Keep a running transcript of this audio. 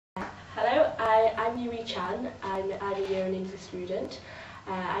Hello, I'm Yuri Chan. I'm a year in English student.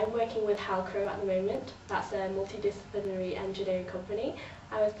 I'm working with Halcrow at the moment. That's a multidisciplinary engineering company.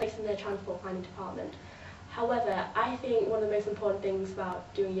 I was placed in their transport planning department. However, I think one of the most important things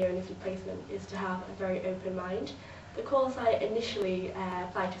about doing a year in English placement is to have a very open mind. The course I initially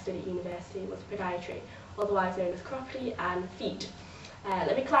applied to study at university was podiatry, otherwise known as chiropody and feet.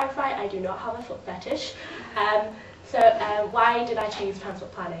 Let me clarify, I do not have a foot fetish. So why did I choose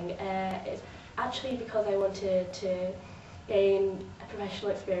transport planning? It's actually because I wanted to gain a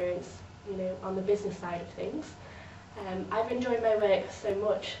professional experience, on the business side of things. I've enjoyed my work so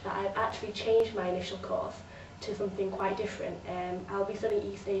much that I've actually changed my initial course to something quite different. I'll be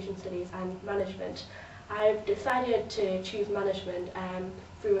studying East Asian Studies and Management. I've decided to choose management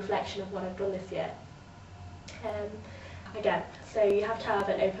through reflection of what I've done this year. Again, so you have to have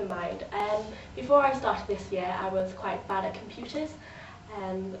an open mind. Before I started this year, I was quite bad at computers.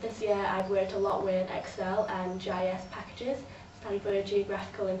 This year I've worked a lot with Excel and GIS packages, standing for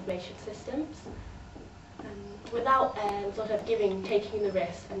Geographical Information Systems. Without taking the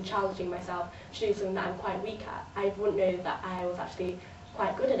risk and challenging myself to do something that I'm quite weak at, I wouldn't know that I was actually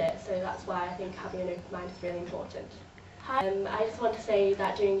quite good at it, so that's why I think having an open mind is really important. Hi, I just want to say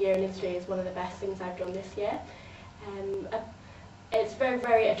that doing year in industry is one of the best things I've done this year. It's very,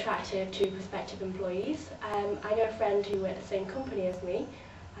 very attractive to prospective employees. I know a friend who worked at the same company as me,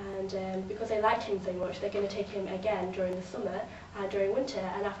 and because they liked him so much, they're going to take him again during the summer and during winter,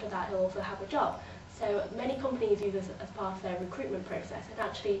 and after that he'll also have a job. So many companies use this as part of their recruitment process. It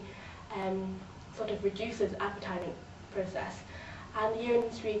actually reduces advertising process. And the year in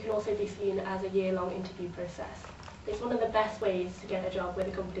industry can also be seen as a year-long interview process. It's one of the best ways to get a job with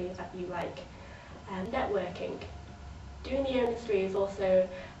a company that you like. Networking. Doing the year in industry has also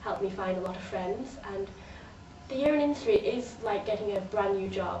helped me find a lot of friends, and the year in industry is like getting a brand new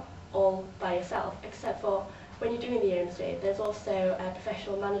job all by yourself, except for when you're doing the year in industry there's also a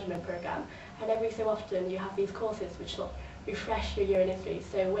professional management program, and every so often you have these courses which will refresh your year in industry,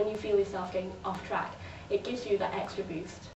 so when you feel yourself getting off track, it gives you that extra boost.